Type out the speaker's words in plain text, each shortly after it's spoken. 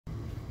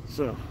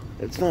So,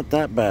 it's not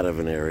that bad of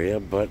an area,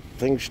 but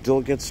things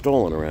still get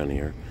stolen around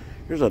here.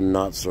 Here's a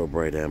not so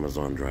bright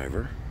Amazon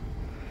driver.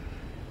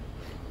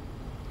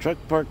 Truck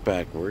parked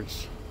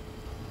backwards.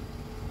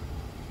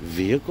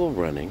 Vehicle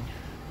running.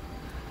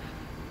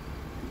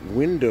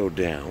 Window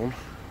down.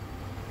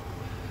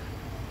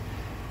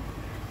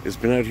 It's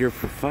been out here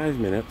for 5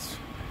 minutes.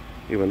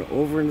 He went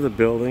over into the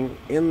building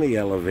in the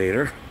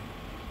elevator.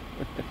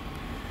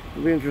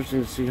 It'll be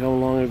interesting to see how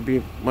long it'll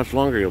be, much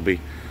longer it'll be.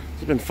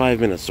 It's been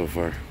 5 minutes so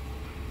far.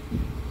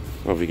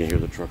 I don't know if you can hear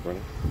the truck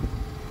running.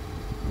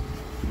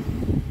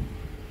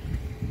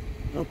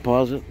 I'll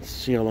pause it,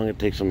 see how long it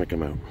takes him to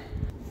come out.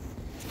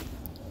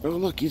 Oh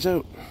look, he's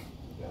out.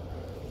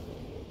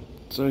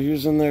 So he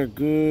was in there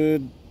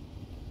good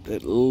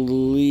at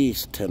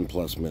least 10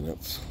 plus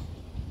minutes.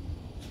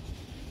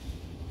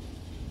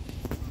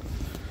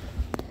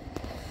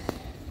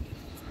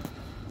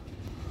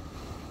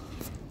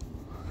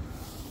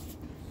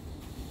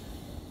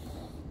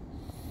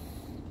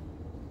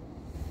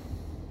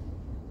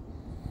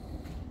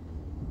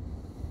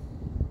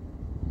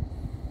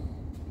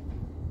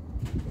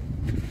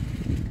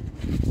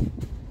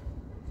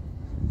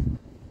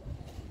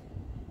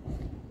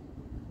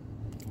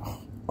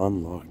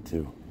 Unlocked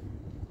too.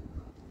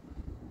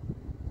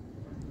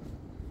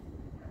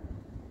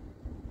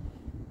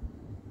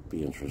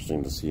 Be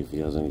interesting to see if he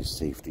has any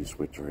safety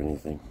switch or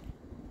anything.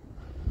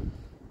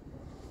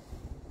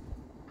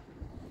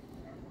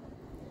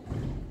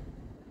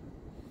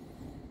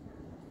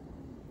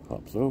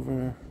 Hops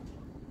over.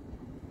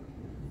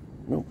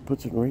 Nope,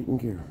 puts it right in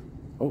gear.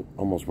 Oh,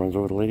 almost runs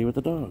over the lady with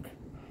the dog.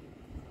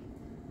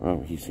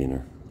 Oh, he's seen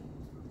her.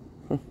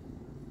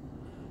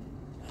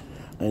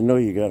 I know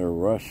you got to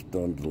rush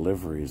on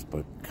deliveries,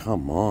 but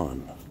come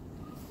on.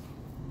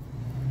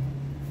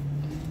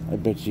 I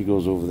bet she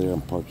goes over there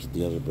and parks at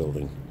the other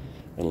building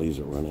and leaves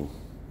it running.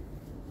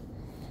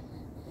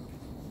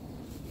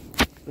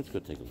 Let's go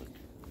take a look.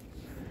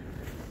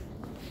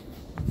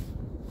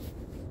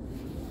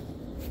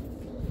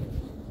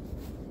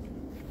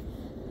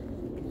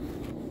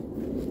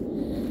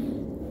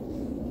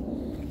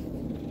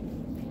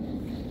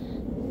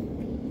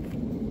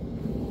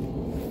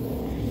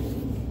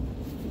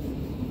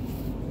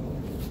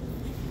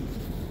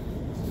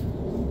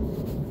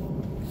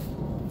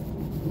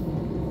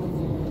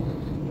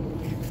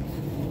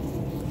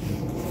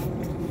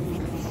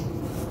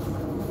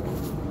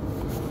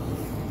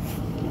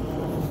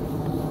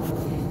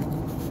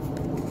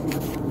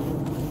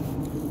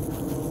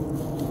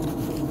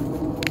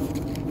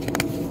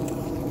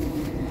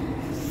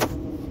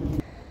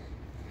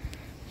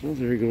 So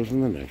there he goes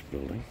in the next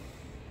building.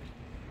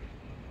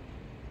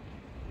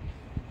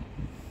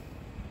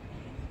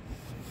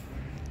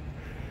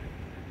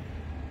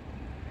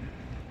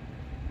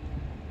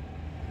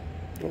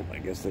 Oh, I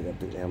guess they got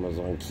the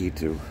Amazon key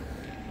too.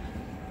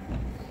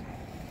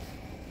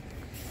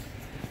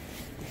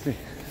 Let's see.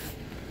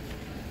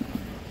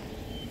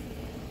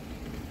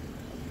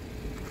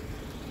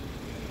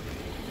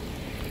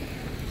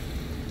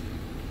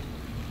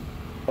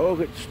 Oh,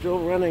 it's still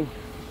running.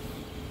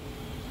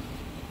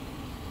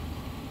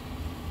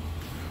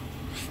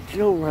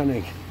 Still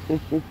running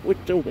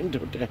with the window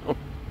down.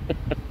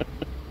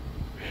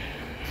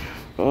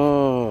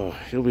 Oh,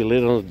 he'll be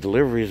late on the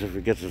deliveries if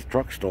he gets his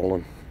truck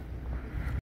stolen.